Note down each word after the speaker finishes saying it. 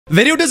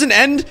Video doesn't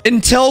end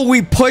until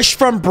we push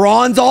from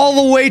bronze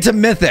all the way to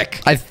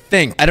mythic. I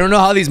think. I don't know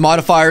how these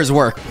modifiers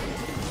work.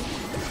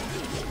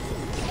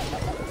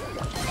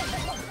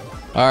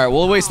 All right,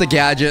 we'll waste the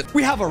gadget.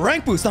 We have a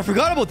rank boost. I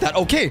forgot about that.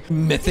 Okay,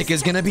 mythic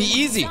is gonna be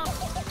easy.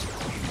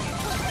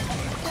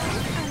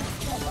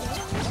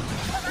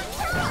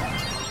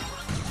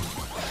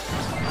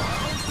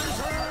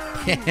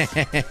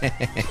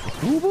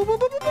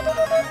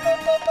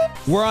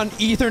 We're on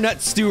Ethernet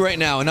stew right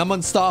now, and I'm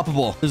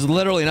unstoppable. There's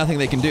literally nothing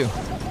they can do.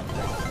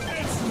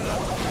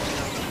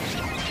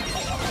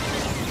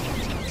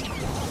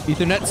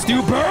 Ethernet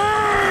stew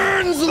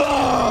burns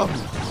them!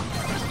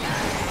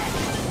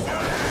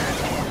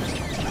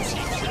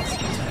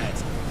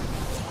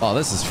 Oh,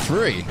 this is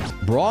free.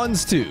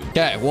 Bronze 2.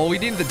 Okay, well, we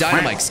need the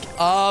dynamite.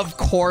 Of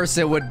course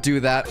it would do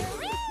that.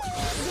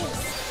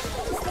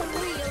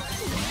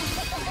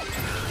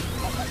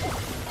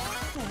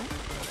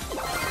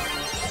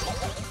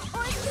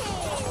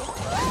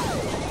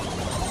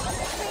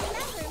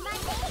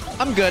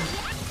 I'm good.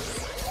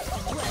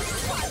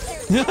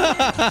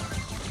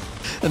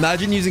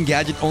 Imagine using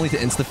gadget only to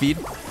insta-feed.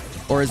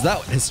 Or is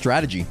that his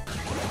strategy?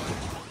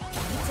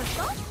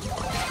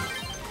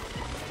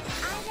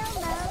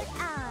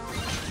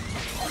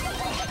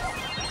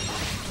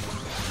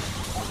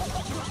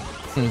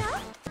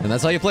 And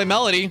that's how you play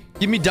Melody.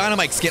 Give me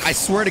dynamite skin. I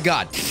swear to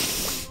God.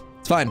 It's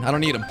fine. I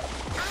don't need him.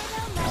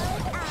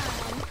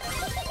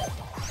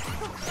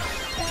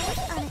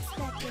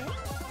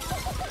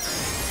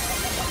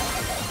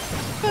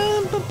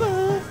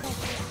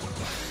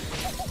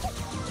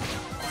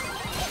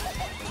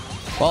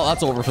 Well,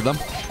 that's over for them.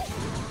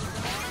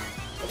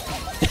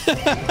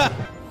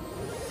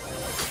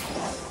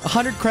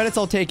 100 credits,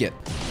 I'll take it.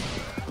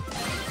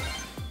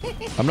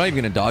 I'm not even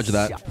gonna dodge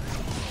that.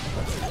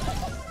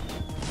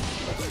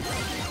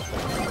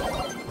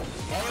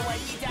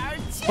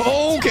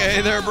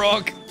 Okay, there,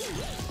 Brock.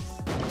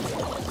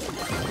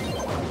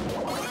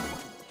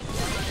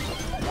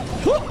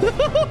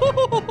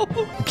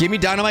 Give me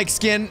dynamite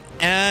skin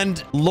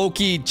and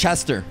Loki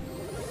Chester.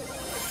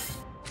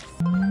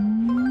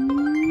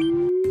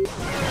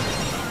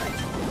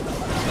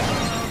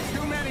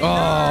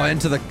 Oh,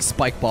 into the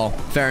spike ball.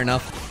 Fair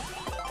enough.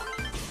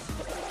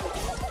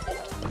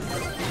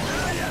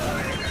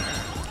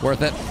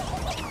 Worth it.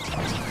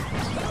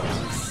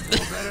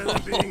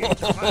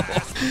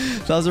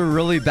 That was a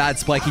really bad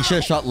spike. He should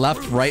have shot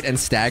left, right, and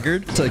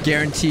staggered to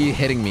guarantee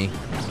hitting me.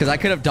 Because I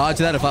could have dodged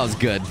that if I was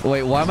good.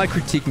 Wait, why am I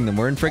critiquing them?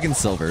 We're in friggin'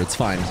 silver. It's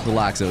fine.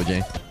 Relax,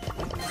 OJ.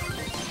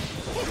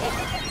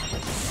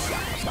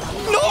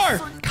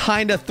 Nor!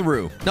 Kinda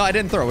threw. No, I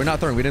didn't throw. We're not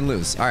throwing. We didn't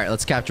lose. All right,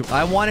 let's capture.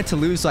 I wanted to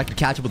lose so I could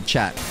catch up with the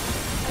chat.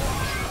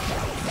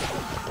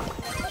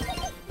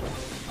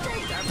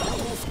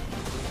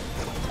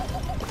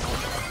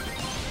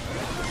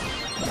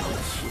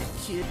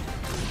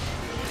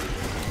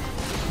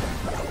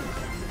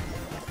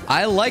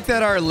 I like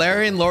that our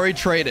Larry and Lori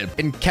traded.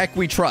 In Keck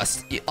we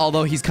trust,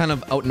 although he's kind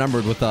of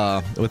outnumbered with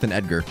an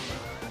Edgar.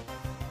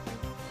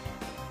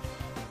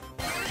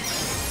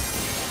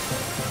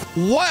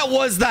 What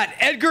was that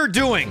Edgar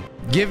doing?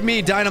 Give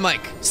me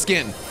dynamite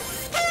skin.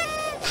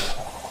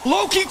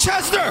 Loki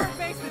Chester!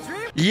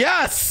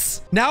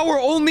 Yes! Now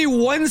we're only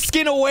one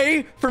skin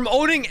away from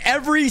owning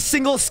every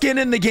single skin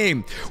in the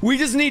game. We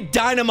just need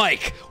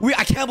dynamite.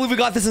 I can't believe we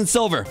got this in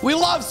silver. We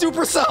love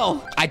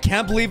Supercell. I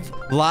can't believe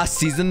last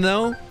season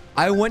though,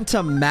 I went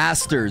to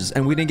Masters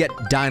and we didn't get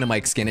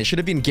dynamite skin. It should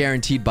have been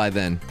guaranteed by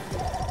then.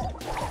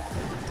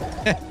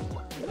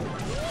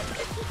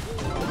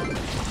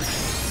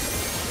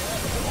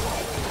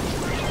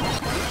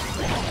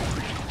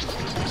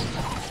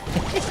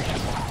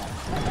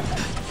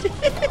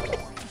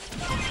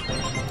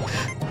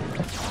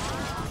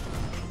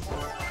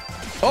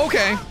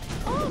 Okay.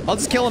 I'll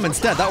just kill him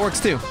instead. That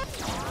works too.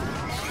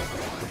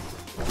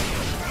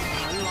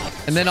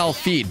 And then I'll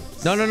feed.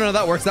 No, no, no.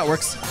 That works. That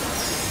works.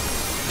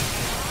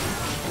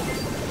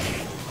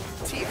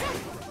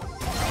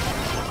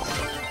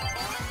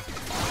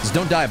 Just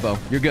don't die, Bo.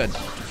 You're good.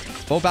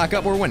 Bo, back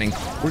up. We're winning.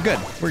 We're good.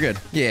 We're good.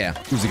 Yeah.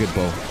 Who's a good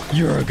Bo?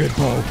 You're a good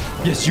Bo.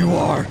 Yes, you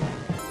are.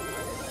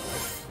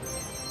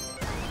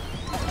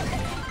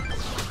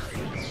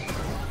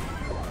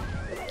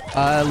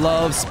 I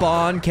love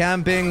spawn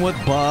camping with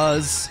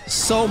Buzz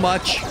so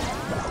much.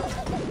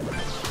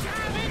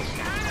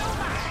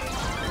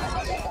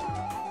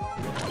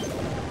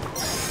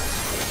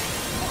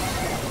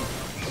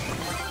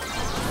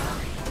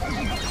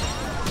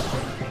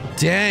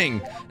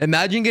 Dang.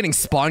 Imagine getting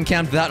spawn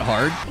camped that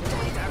hard.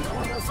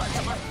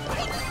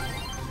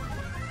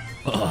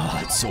 Oh,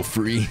 it's so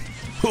free.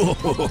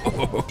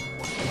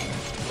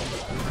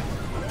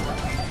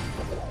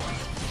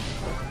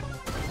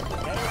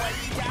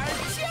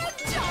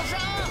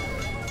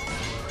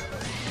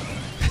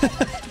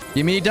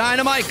 Give me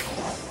dynamite.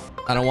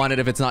 I don't want it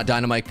if it's not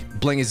dynamite.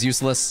 Bling is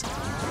useless.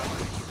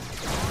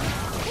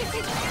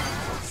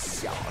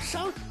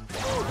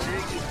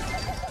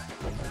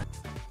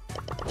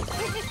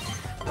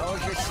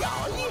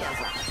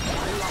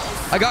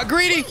 I got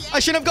greedy. I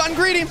shouldn't have gotten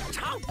greedy.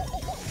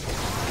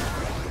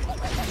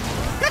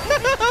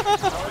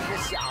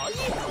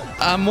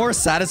 I'm more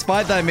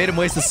satisfied that I made him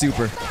waste the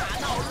super.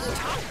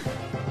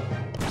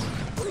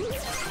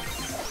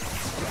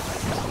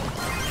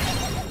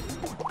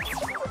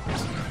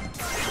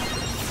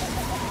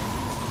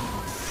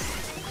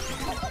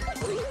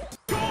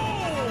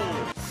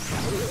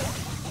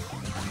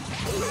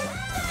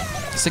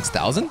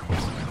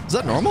 $6,000? Is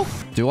that normal?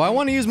 Do I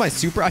want to use my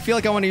super? I feel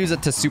like I want to use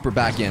it to super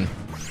back in.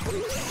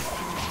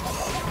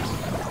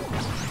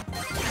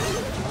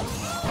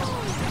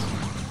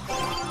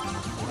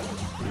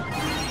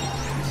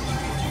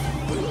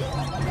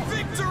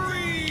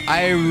 Victory!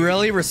 I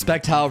really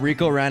respect how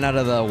Rico ran out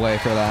of the way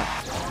for that.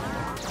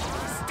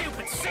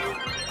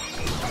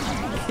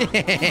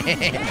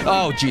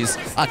 Oh, jeez.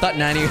 I thought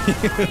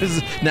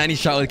Nanny's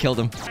shot would have killed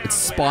him. It's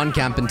spawn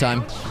camping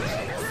time.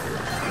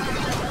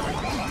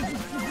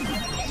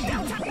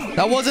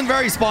 That wasn't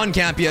very spawn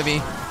campy of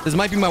me. This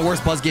might be my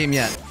worst buzz game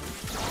yet.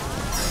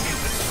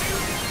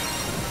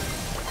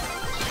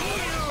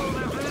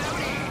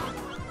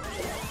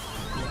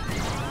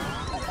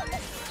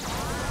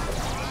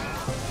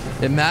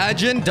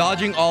 Imagine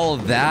dodging all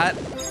of that.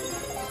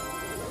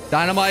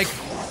 Dynamite.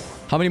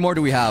 How many more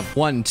do we have?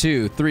 1,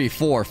 2, 3,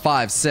 4,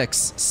 5,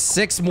 6.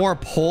 6 more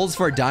pulls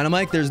for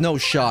Dynamite. There's no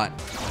shot.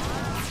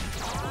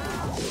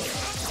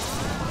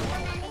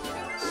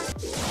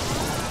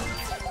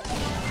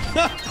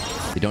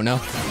 You don't know?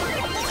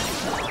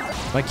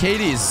 My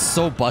KD is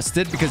so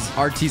busted because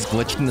RT's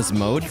glitched in this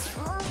mode.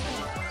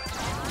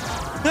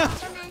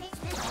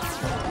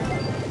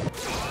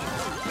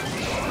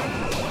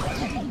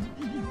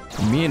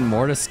 Me and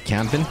Mortis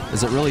camping?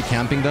 Is it really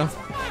camping though?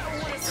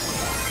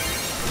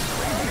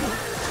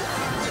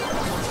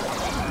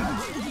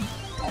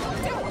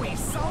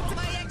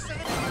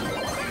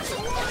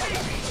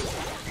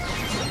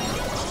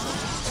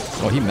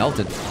 Oh, he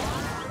melted.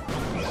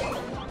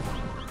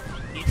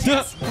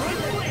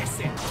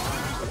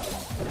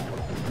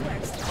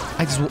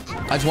 I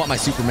just want my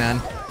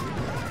Superman.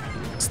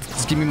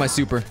 Just give me my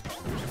super.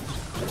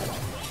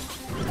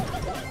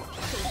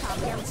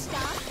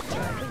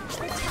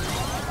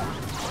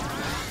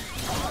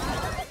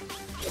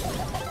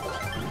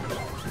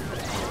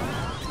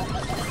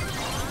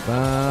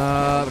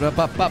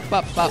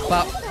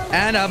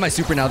 And I have my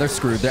super now. They're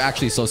screwed. They're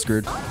actually so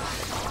screwed.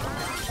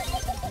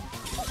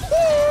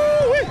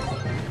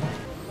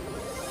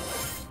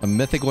 A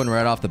mythic one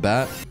right off the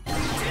bat.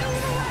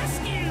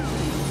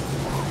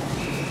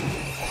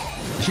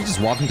 Did she just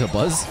walk into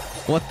Buzz?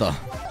 What the?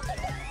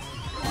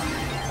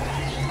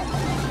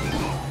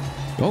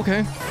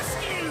 Okay.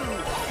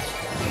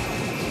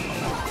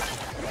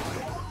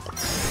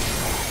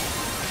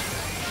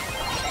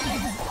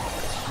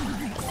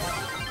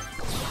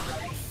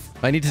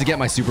 I need to get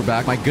my super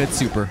back. My good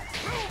super.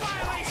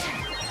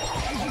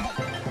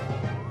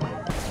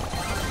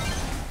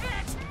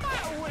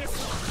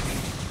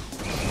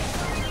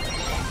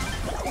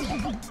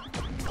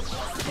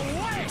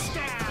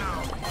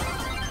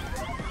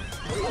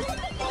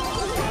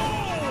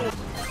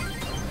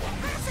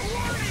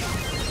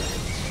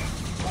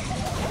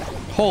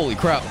 Holy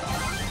crap.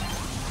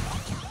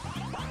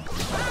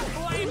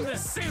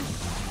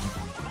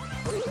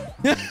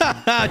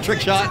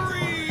 Trick shot.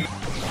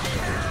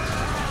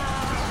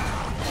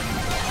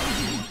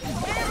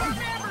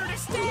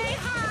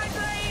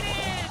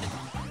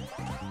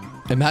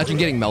 Imagine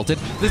getting melted.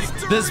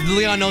 This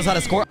Leon knows how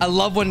to score. I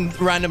love when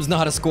randoms know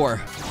how to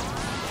score.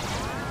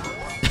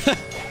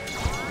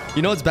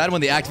 You know it's bad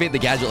when they activate the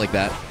gadget like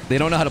that. They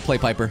don't know how to play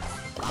Piper.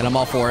 And I'm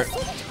all for it.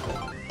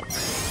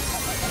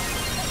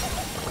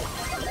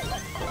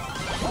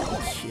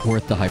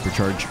 Worth the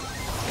hypercharge.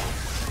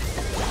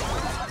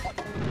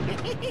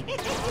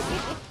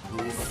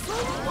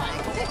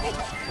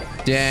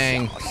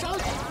 Dang.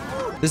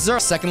 This is our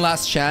second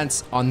last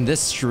chance on this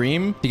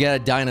stream to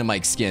get a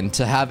Dynamite skin.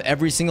 To have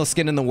every single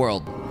skin in the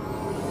world.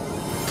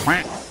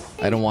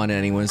 I don't want it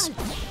anyways.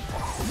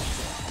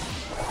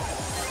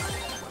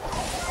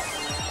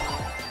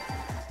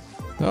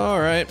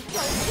 Alright.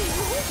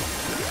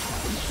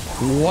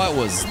 What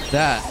was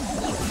that?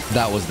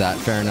 That was that.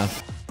 Fair enough.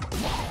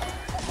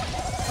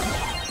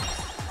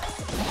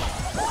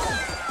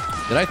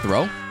 Did I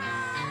throw?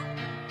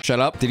 Shut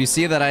up. Did you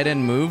see that I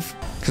didn't move?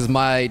 Because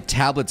my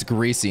tablet's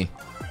greasy.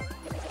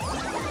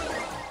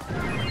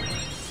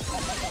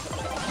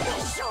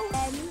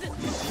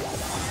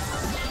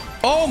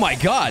 Oh my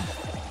god!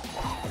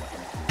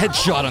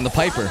 Headshot on the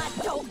Piper.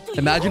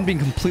 Imagine being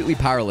completely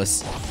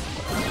powerless.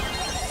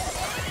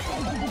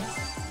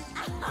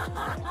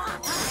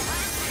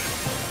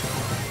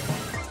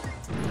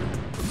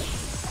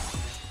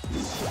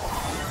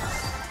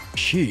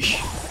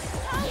 Sheesh.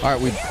 Alright,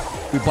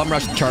 we bum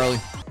rushed Charlie.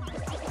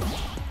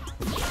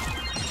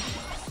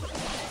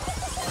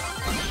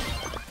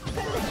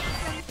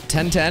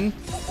 $10-10.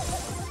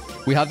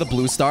 We have the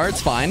blue star,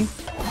 it's fine.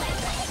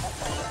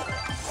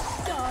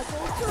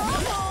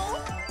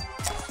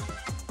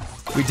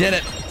 We did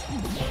it.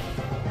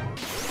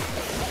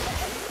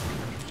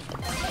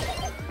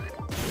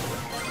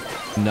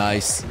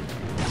 Nice.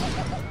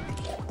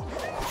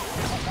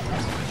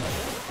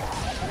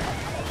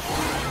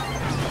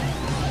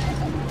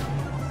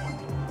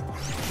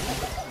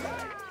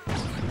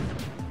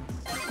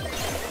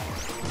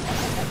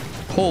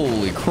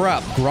 Holy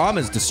crap. Grom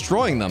is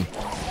destroying them.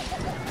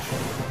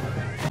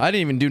 I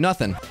didn't even do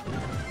nothing.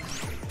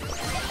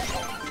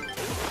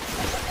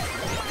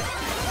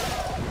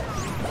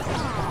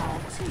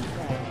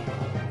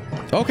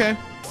 Okay.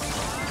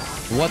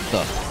 What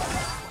the?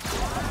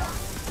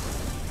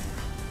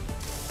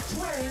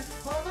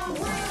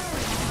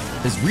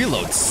 His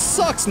reload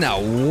sucks now.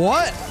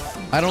 What?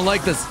 I don't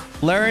like this.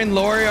 Larry and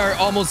Lori are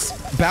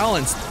almost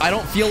balanced. I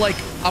don't feel like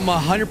I'm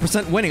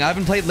 100% winning. I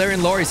haven't played Larry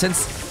and Lori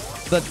since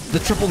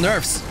the triple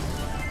nerfs.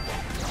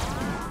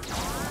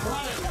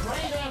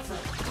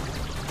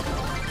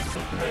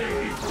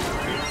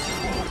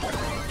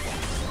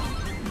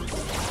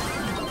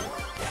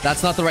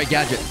 That's not the right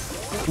gadget.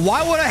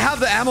 Why would I have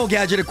the ammo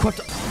gadget equipped?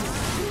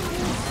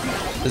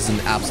 This is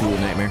an absolute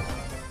nightmare.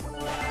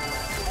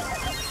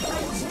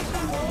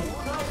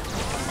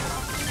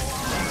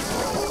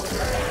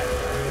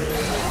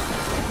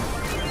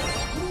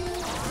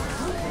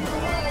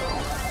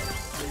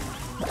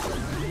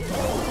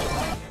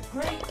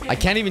 I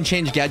can't even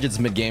change gadgets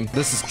mid-game.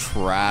 This is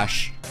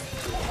trash.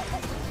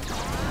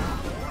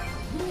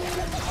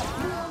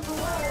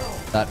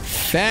 That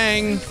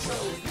Fang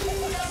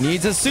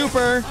needs a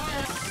super.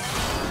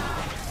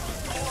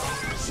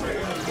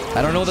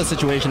 I don't know what the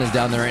situation is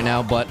down there right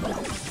now, but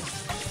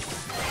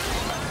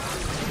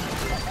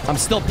I'm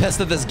still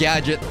pissed at this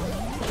gadget.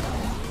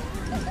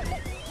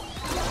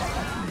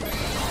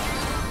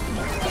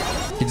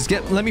 You just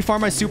let me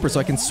farm my super so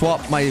I can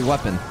swap my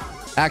weapon.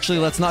 Actually,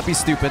 let's not be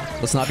stupid.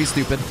 Let's not be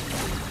stupid.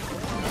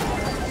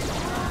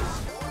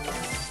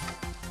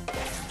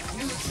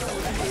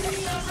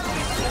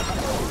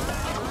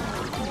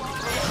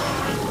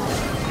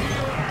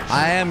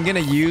 I am gonna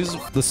use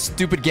the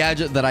stupid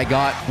gadget that I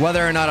got,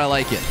 whether or not I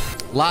like it.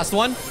 Last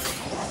one.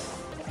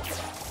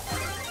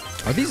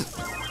 Are these...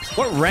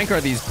 What rank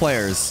are these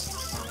players?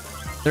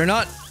 They're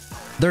not...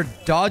 They're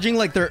dodging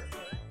like they're...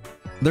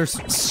 They're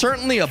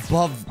certainly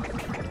above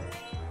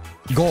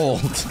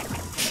gold.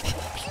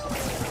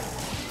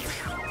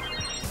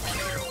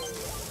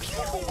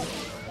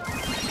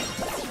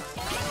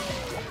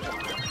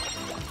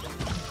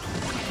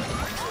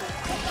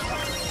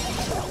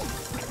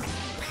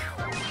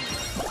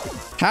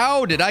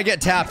 How did I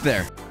get tapped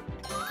there?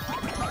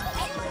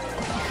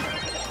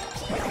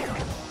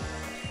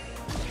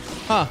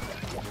 Huh.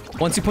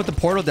 Once you put the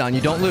portal down,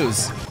 you don't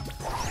lose.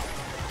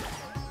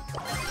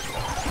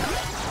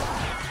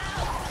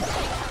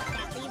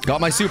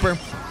 Got my super.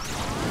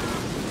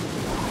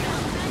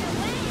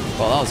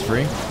 Well, that was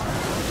free.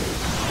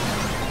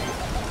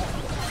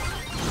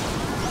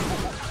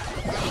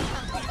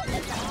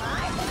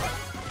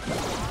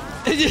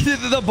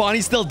 The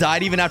Bonnie still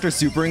died even after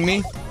supering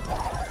me.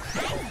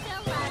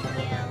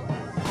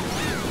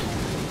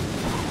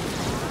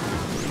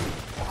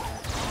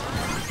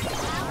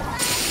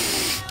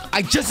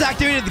 I just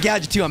activated the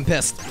gadget too. I'm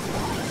pissed.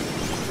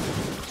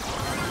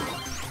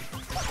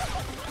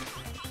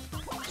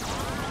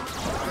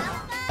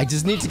 I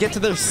just need to get to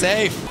their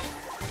safe.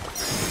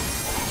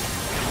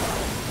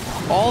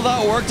 All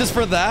that work just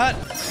for that?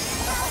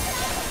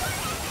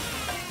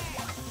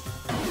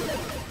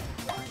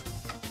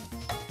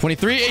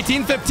 $23,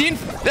 $18, $15,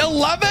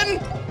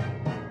 $11?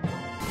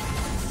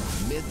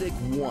 Mythic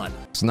 1.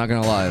 So not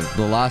gonna lie,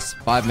 the last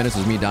 5 minutes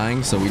was me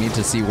dying, so we need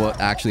to see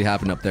what actually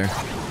happened up there.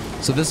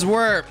 So this is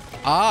where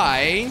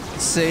I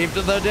saved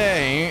the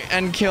day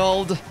and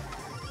killed the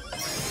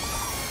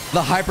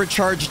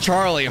hypercharged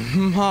Charlie.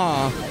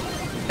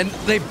 And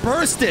they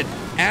bursted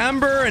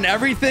Amber and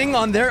everything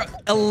on their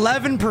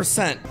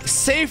 11%.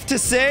 Safe to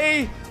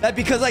say that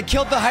because I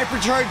killed the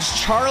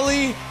hypercharged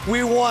Charlie,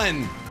 we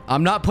won.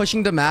 I'm not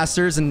pushing to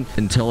masters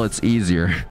until it's easier.